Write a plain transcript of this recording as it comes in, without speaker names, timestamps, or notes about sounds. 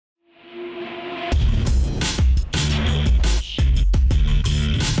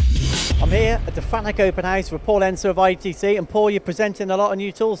here at the Fanuc Open House with Paul Enser of ITC, and Paul, you're presenting a lot of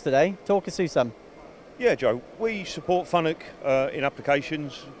new tools today. Talk us through some. Yeah, Joe, we support Fanuc in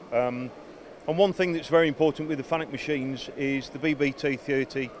applications, and one thing that's very important with the Fanuc machines is the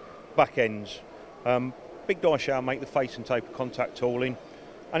BBT30 back ends. Big die shower make the face and taper contact tooling,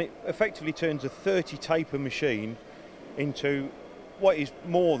 and it effectively turns a 30 taper machine into what is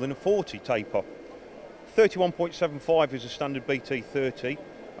more than a 40 taper. 31.75 is a standard BT30,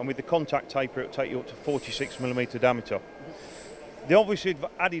 and with the contact taper it'll take you up to 46mm diameter. The obvious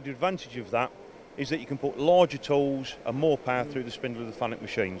added advantage of that is that you can put larger tools and more power through the spindle of the Fanuc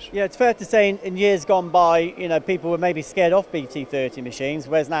machines. Yeah, it's fair to say in years gone by, you know, people were maybe scared off BT30 machines,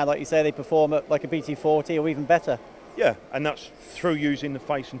 whereas now, like you say, they perform at like a BT40 or even better. Yeah, and that's through using the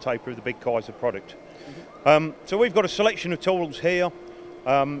face and taper of the BIG KAISER product. So we've got a selection of tools here,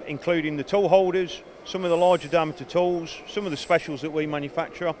 including the tool holders, some of the larger diameter tools, some of the specials that we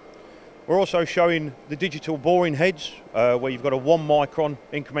manufacture. We're also showing the digital boring heads, where you've got a 1 micron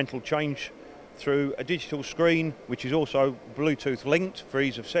incremental change through a digital screen, which is also Bluetooth linked for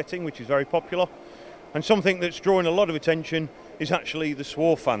ease of setting, which is very popular. And something that's drawing a lot of attention is actually the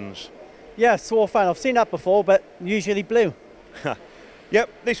Swarf fans. Yeah, Swarf fan, I've seen that before, but usually blue. Yep,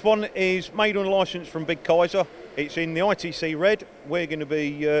 this one is made on license from BIG KAISER. It's in the ITC red. We're going to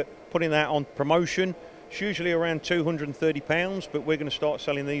be putting that on promotion. It's usually around £230, but we're going to start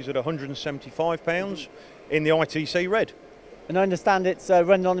selling these at £175 in the ITC red. And I understand it's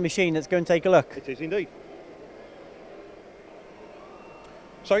running on the machine. Let's go and take a look. It is indeed.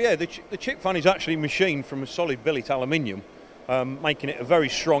 So yeah, the chip fan is actually machined from a solid billet aluminium, making it a very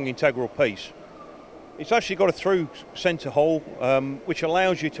strong integral piece. It's actually got a through centre hole, which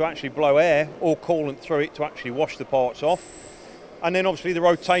allows you to actually blow air or coolant through it to actually wash the parts off. And then obviously the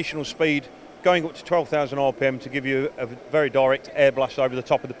rotational speed going up to 12,000 RPM to give you a very direct air blast over the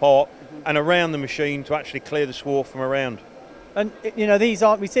top of the part and around the machine to actually clear the swarf from around. And you know, these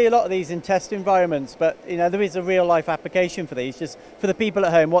aren't, we see a lot of these in test environments, but you know, there is a real life application for these. Just for the people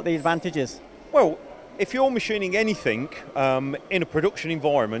at home, what the advantage is? Well, if you're machining anything in a production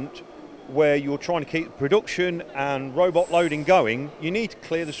environment where you're trying to keep production and robot loading going, you need to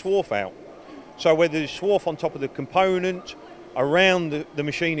clear the swarf out. So whether there's swarf on top of the component, around the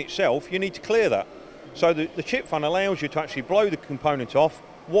machine itself, you need to clear that. So the chip fan allows you to actually blow the component off,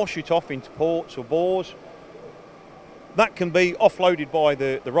 wash it off into ports or bores. That can be offloaded by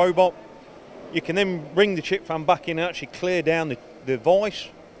the robot. You can then bring the chip fan back in and actually clear down the vice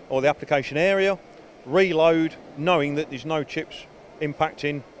or the application area, reload, knowing that there's no chips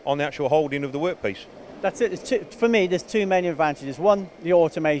impacting on the actual holding of the workpiece. That's it. For me, there's two main advantages. One, the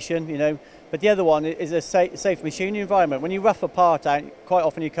automation, you know, but the other one is a safe machining environment. When you rough a part out, quite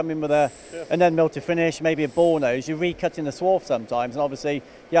often you come in with an end mill to finish, maybe a bore nose, you're recutting the swarf sometimes, and obviously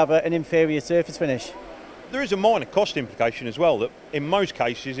you have an inferior surface finish. There is a minor cost implication as well, that in most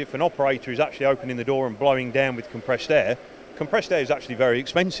cases, if an operator is actually opening the door and blowing down with compressed air is actually very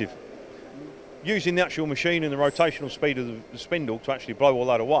expensive. Using the actual machine and the rotational speed of the spindle to actually blow all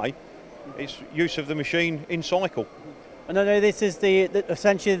that away, it's use of the machine in cycle. And I know this is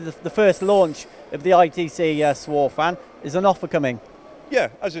essentially the first launch of the ITC Swarf fan. Is an offer coming? Yeah,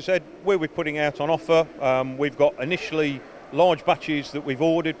 as I said, we'll be putting out on offer. We've got initially large batches that we've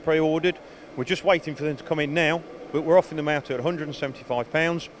pre-ordered. We're just waiting for them to come in now, but we're offering them out at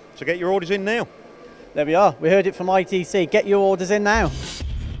 £175, so get your orders in now. There we are, we heard it from ITC, get your orders in now.